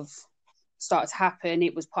lockdown sort of started to happen,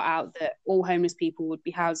 it was put out that all homeless people would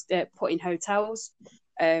be put in hotels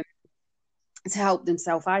to help them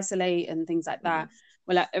self-isolate and things like that.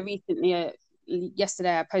 Well, recently,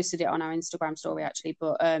 yesterday I posted it on our Instagram story actually,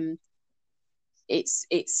 but it's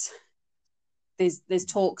there's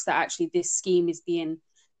talks that actually this scheme is being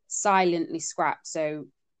silently scrapped. So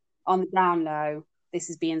on the down low, this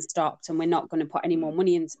is being stopped, and we're not going to put any more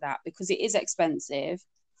money into that because it is expensive.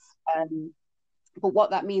 But what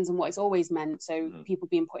that means and what it's always meant, so people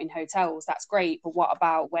being put in hotels, that's great. But what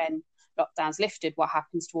about when lockdown's lifted? What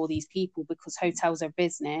happens to all these people? Because hotels are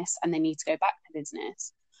business and they need to go back to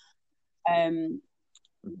business.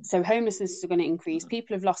 So homelessness is going to increase.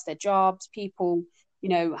 People have lost their jobs. People,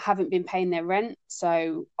 haven't been paying their rent.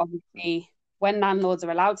 So obviously, when landlords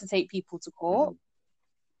are allowed to take people to court,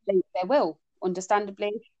 they will.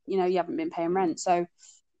 Understandably, you haven't been paying rent. So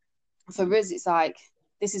for us, it's like,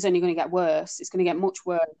 this is only going to get worse. It's going to get much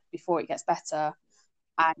worse before it gets better.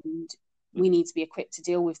 And we need to be equipped to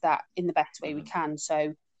deal with that in the best way we can.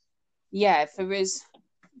 So, yeah, for us,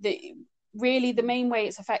 the main way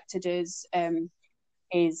it's affected us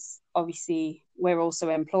is obviously we're also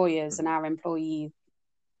employers and our employees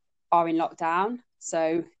are in lockdown.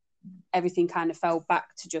 So everything kind of fell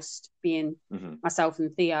back to just being myself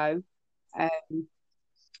and Theo.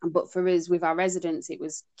 But for us, with our residents, it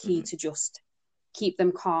was key to just keep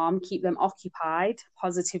them calm, keep them occupied,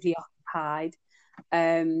 positively occupied,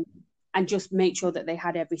 and just make sure that they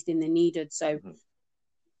had everything they needed. So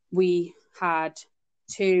we had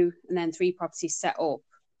 2 and then 3 properties set up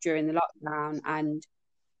during the lockdown, and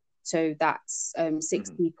so that's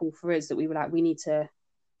 6 people for us that we were like,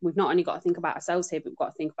 we've not only got to think about ourselves here, but we've got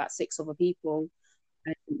to think about 6 other people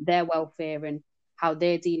and their welfare and how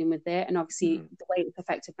they're dealing with it. And obviously the way it's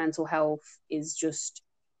affected mental health is just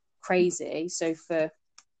crazy. So for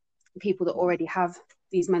people that already have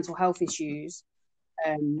these mental health issues,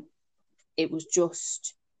 it was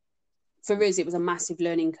just, for us, it was a massive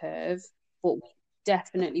learning curve, but we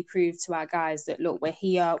definitely proved to our guys that, look, we're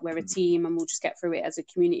here, we're a team, and we'll just get through it as a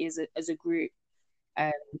community, as a group.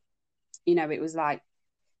 It was like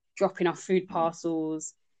dropping off food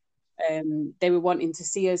parcels. They were wanting to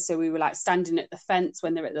see us, so we were like standing at the fence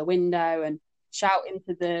when they're at the window and shouting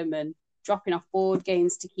to them and dropping off board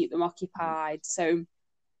games to keep them occupied. So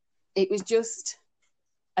it was just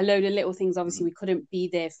a load of little things. Obviously, we couldn't be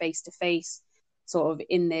there face to face, sort of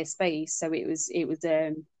in their space. So it was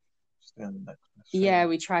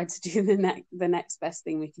we tried to do the next best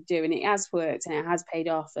thing we could do, and it has worked and it has paid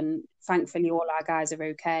off. And thankfully, all our guys are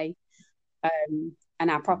okay, and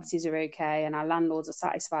our properties are okay, and our landlords are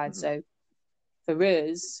satisfied. So for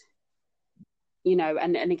us,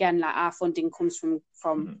 and again, like, our funding comes from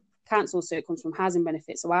council, so it comes from housing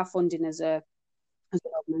benefits. So our funding as an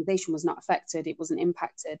organisation was not affected; it wasn't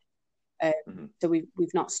impacted. So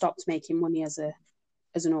we've not stopped making money as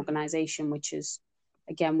an organisation, which is,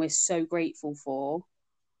 again, we're so grateful for.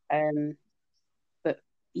 But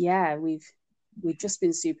yeah, we've just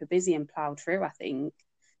been super busy and ploughed through, I think.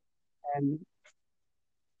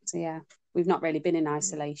 So yeah, we've not really been in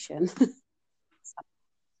isolation.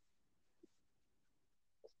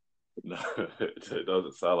 No, it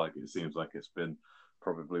doesn't sound like it. It seems like it's been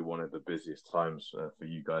probably one of the busiest times for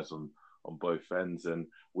you guys on both ends. And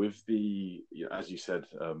with the, as you said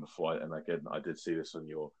before, and again, I did see this on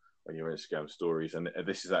your Instagram stories, and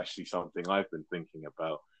this is actually something I've been thinking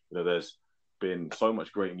about. There's been so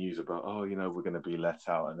much great news about, we're going to be let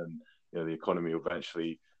out, and then the economy will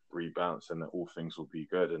eventually rebound and that all things will be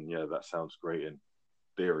good. And that sounds great in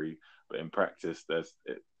theory, but in practice,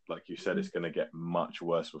 like you said, it's going to get much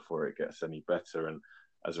worse before it gets any better. And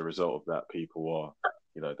as a result of that, people are,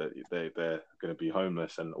 they're going to be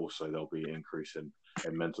homeless, and also there'll be an increase in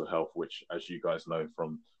mental health, which, as you guys know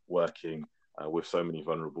from working with so many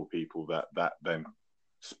vulnerable people, that then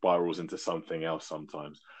spirals into something else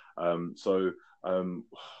sometimes. What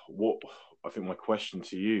I think my question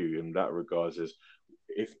to you in that regards is,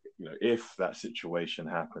 if that situation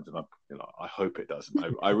happens, and I hope it doesn't.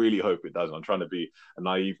 I really hope it doesn't. I'm trying to be a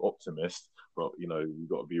naive optimist, but you've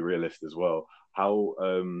got to be realist as well. How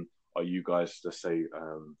are you guys, let's say,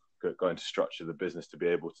 going to structure the business to be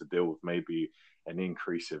able to deal with maybe an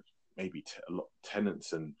increase of maybe a lot of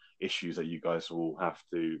tenants and issues that you guys will have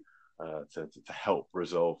to help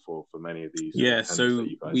resolve for many of these tenants so that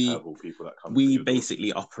you guys have, or people that come? We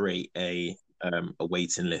basically operate a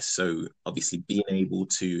waiting list. So obviously, being able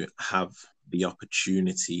to have the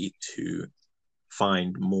opportunity to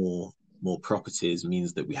find more properties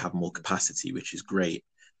means that we have more capacity, which is great.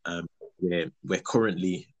 We're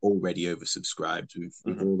currently already oversubscribed.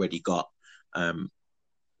 We've already got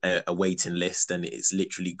a waiting list, and it's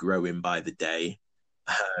literally growing by the day.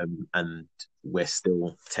 And we're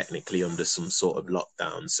still technically under some sort of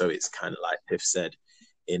lockdown. So it's kind of like Tiff said,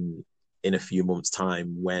 in a few months'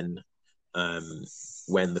 time, when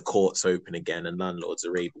when the courts open again and landlords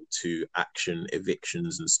are able to action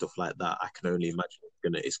evictions and stuff like that, I can only imagine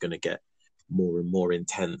it's gonna get more and more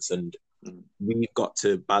intense, and we've got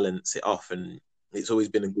to balance it off. And it's always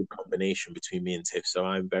been a good combination between me and Tiff. So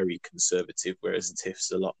I'm very conservative, whereas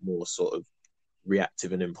Tiff's a lot more sort of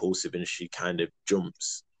reactive and impulsive, and she kind of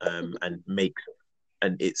jumps and makes.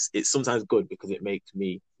 And it's sometimes good because it makes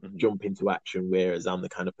me jump into action, whereas I'm the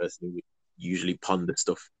kind of person who would usually ponder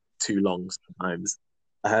stuff too long sometimes.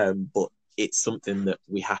 But it's something that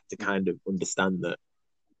we have to kind of understand, that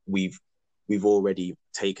we've already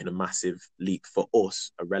taken a massive leap for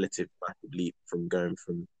us, a relative massive leap, from going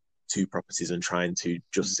from 2 properties and trying to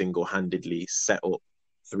just single-handedly set up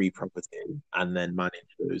 3 properties and then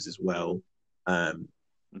manage those as well.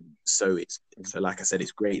 So like I said,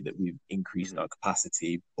 it's great that we've increased our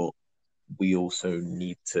capacity, but we also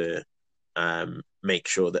need to make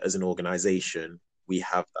sure that as an organization we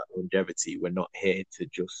have that longevity. We're not here to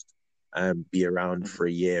just be around for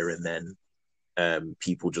a year and then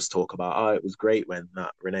people just talk about, oh, it was great when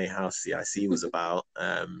that Rene House CIC was about, you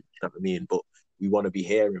know what I mean? But we want to be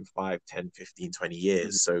here in 5, 10, 15, 20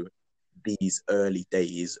 years. So these early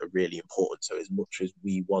days are really important. So as much as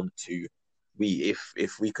we want to,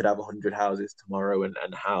 if we could have 100 houses tomorrow and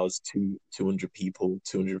house 200 people,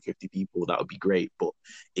 250 people, that would be great. But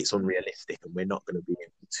it's unrealistic, and we're not going to be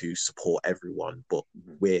able to support everyone. But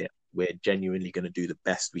we're genuinely going to do the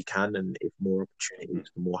best we can. And if more opportunities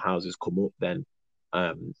for more houses come up, then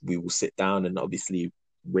we will sit down. And obviously,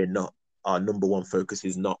 our number one focus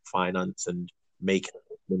is not finance and making as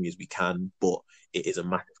much money as we can, but it is a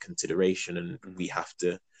massive consideration, and we have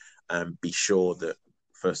to be sure that,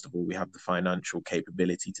 first of all, we have the financial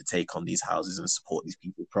capability to take on these houses and support these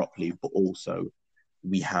people properly, but also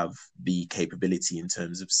we have the capability in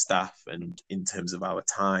terms of staff and in terms of our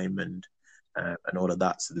time and all of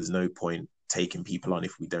that. So there's no point taking people on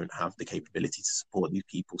if we don't have the capability to support these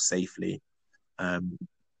people safely.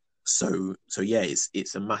 So yeah,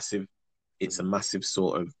 it's a massive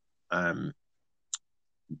sort of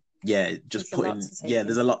just putting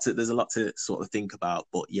there's a lot to sort of think about.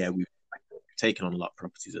 But yeah, we've taken on a lot of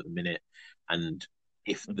properties at the minute, and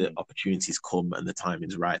if the opportunities come and the time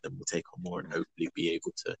is right, then we'll take on more and hopefully be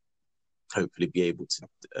able to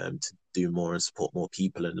do more and support more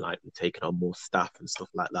people, and like we're taking on more staff and stuff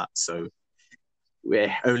like that. So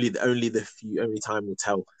we're only time will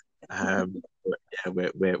tell. But yeah,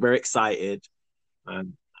 we're excited,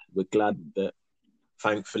 and we're glad that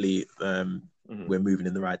thankfully we're moving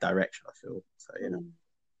in the right direction, I feel. So yeah.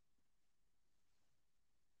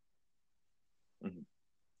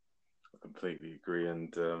 I completely agree.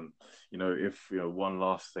 And if one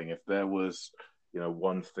last thing, if there was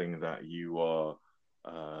one thing that you are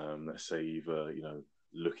let's say either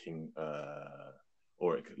looking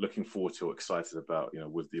forward to or excited about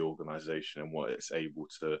with the organization and what it's able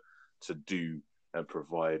to do and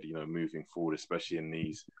provide moving forward, especially in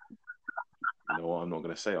these I'm not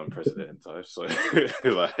going to say unprecedented times, so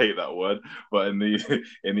because I hate that word, but in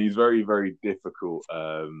these very, very difficult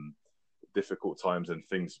times, and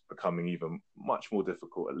things becoming even much more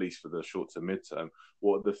difficult, at least for the short to mid-term,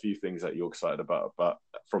 what are the few things that you're excited about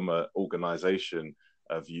from an organization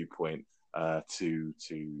viewpoint to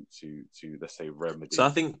let's say remedy? So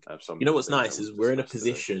I think what's nice is we're in a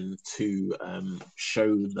position to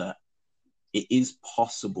show that it is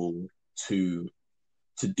possible to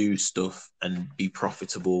do stuff and be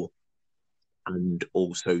profitable and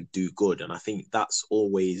also do good. And I think that's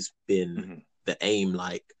always been the aim.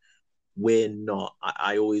 Like,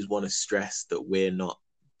 I always want to stress that we're not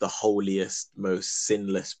the holiest, most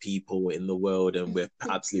sinless people in the world, and we're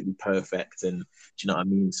absolutely perfect. And do you know what I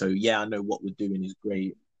mean? So yeah, I know what we're doing is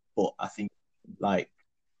great, but I think like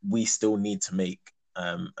we still need to make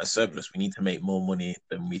a surplus. We need to make more money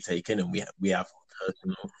than we take in, and we have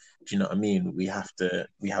personal, do you know what I mean? We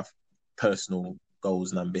have personal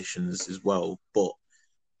goals and ambitions as well. But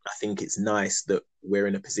I think it's nice that we're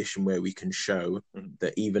in a position where we can show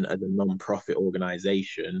that even as a non-profit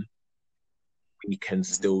organization, we can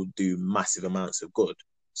still do massive amounts of good.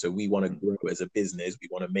 So we want to grow as a business. We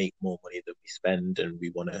want to make more money than we spend, and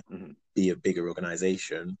we want to be a bigger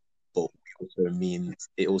organization. But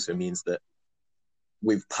it also means that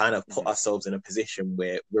we've kind of put ourselves in a position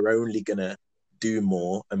where we're only going to do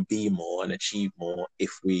more and be more and achieve more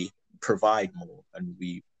if we provide more, and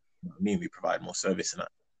we provide more service. And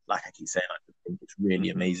like I keep saying, I think it's really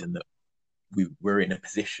amazing that we're in a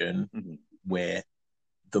position where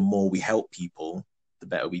the more we help people, the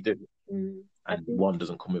better we do, and one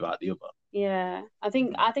doesn't come without the other. Yeah, I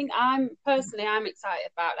think I'm excited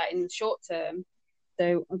about that in the short term.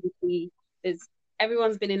 So obviously there's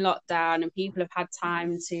everyone's been in lockdown and people have had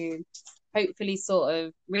time to hopefully sort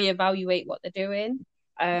of reevaluate what they're doing.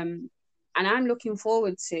 And I'm looking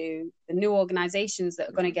forward to the new organisations that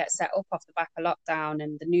are going to get set up off the back of lockdown,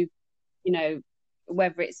 and the new, you know,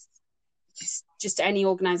 whether it's just any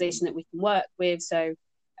organisation that we can work with. So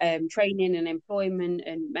training and employment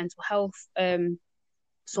and mental health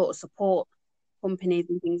sort of support companies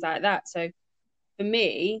and things like that. So for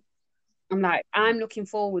me, I'm looking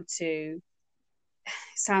forward to, it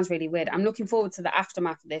sounds really weird, I'm looking forward to the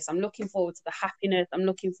aftermath of this. I'm looking forward to the happiness. I'm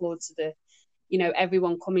looking forward to the, you know,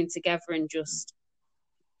 everyone coming together and just,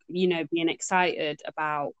 you know, being excited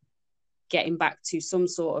about getting back to some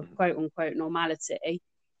sort of quote unquote normality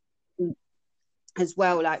as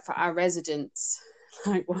well. Like for our residents,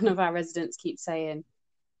 like one of our residents keeps saying,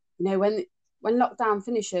 you know, when lockdown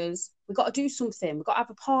finishes, we've got to do something. We've got to have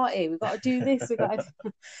a party. We've got to do this. We've got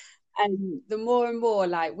to... And the more and more,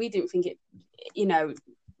 like, we didn't think it, you know,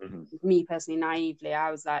 me personally, naively,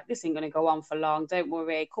 I was like, this ain't going to go on for long. Don't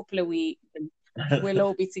worry, a couple of weeks and we'll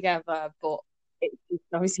all be together. But it's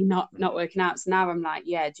obviously not working out. So now I'm like,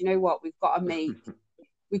 yeah, do you know what? We've got to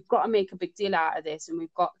make a big deal out of this. And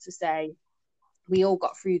we've got to say, we all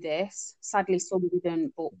got through this. Sadly, some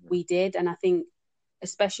didn't, but we did. And I think,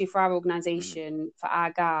 especially for our organisation, for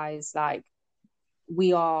our guys, like,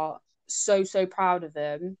 we are so proud of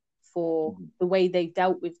them for the way they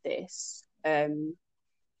dealt with this. And,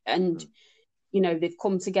 you know, they've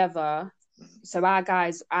come together. So our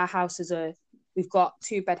guys, our houses are, we've got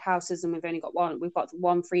 2-bed houses and we've got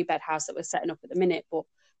one 3-bed house that we're setting up at the minute. But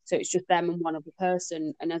so it's just them and one other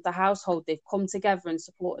person. And as a household, they've come together and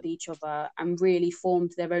supported each other and really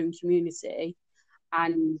formed their own community.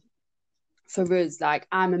 And for us, like,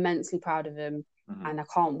 I'm immensely proud of them, and I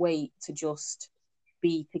can't wait to just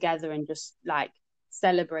be together and just like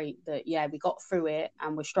celebrate that, yeah, we got through it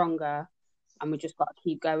and we're stronger and we just got to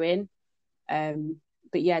keep going.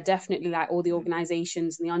 But yeah, definitely, like, all the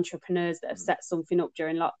organisations and the entrepreneurs that have set something up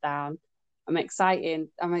during lockdown, I'm excited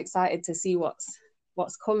to see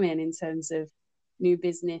what's coming in terms of new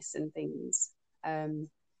business and things, and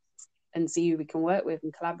see who we can work with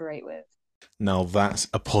and collaborate with. Now that's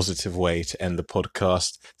a positive way to end the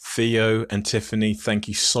podcast. Theo and Tiffany, thank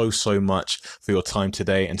you so much for your time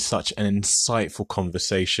today and such an insightful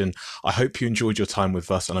conversation. I hope you enjoyed your time with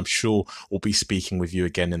us, and I'm sure we'll be speaking with you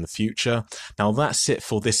again in the future. Now that's it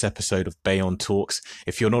for this episode of Bayonne Talks.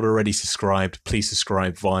 If you're not already subscribed, please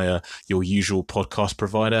subscribe via your usual podcast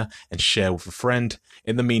provider and share with a friend.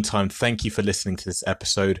 In the meantime, thank you for listening to this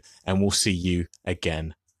episode, and we'll see you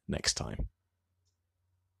again next time.